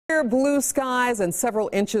Blue skies and several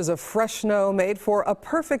inches of fresh snow made for a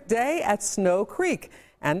perfect day at Snow Creek.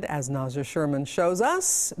 And as Naja Sherman shows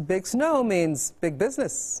us, big snow means big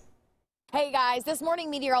business. Hey guys, this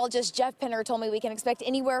morning meteorologist Jeff Pinner told me we can expect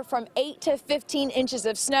anywhere from 8 to 15 inches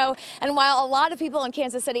of snow. And while a lot of people in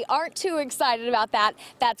Kansas City aren't too excited about that,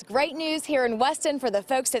 that's great news here in Weston for the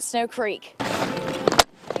folks at Snow Creek.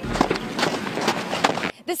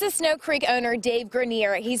 This is Snow Creek owner Dave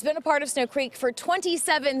Grenier. He's been a part of Snow Creek for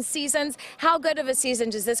 27 seasons. How good of a season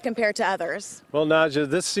does this compare to others? Well, Naja,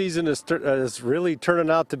 this season is really turning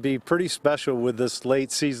out to be pretty special with this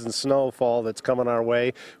late season snowfall that's coming our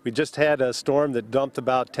way. We just had a storm that dumped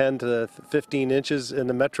about 10 to 15 inches in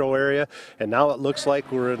the metro area, and now it looks like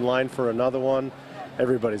we're in line for another one.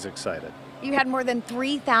 Everybody's excited. You had more than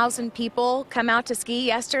 3,000 people come out to ski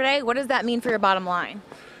yesterday. What does that mean for your bottom line?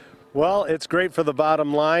 Well, it's great for the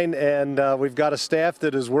bottom line, and we've got a staff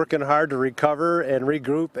that is working hard to recover and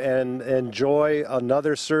regroup and enjoy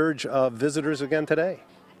another surge of visitors again today.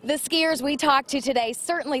 The skiers we talked to today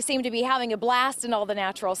certainly seem to be having a blast in all the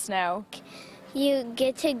natural snow. You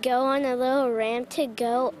get to go on a little ramp to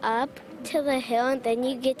go up to the hill, and then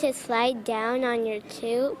you get to slide down on your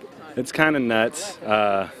tube. It's kind of nuts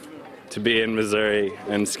to be in Missouri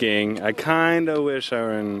and skiing. I kind of wish I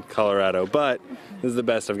were in Colorado, but this is the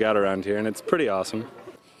best I've got around here, and it's pretty awesome.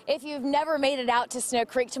 If you've never made it out to Snow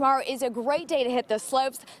Creek, tomorrow is a great day to hit the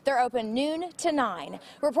slopes. They're open noon to 9.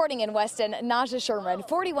 Reporting in Weston, Naja Sherman,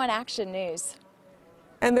 41 Action News.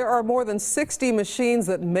 And there are more than 60 machines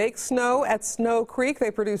that make snow at Snow Creek.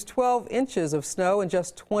 They produce 12 inches of snow in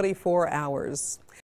just 24 hours.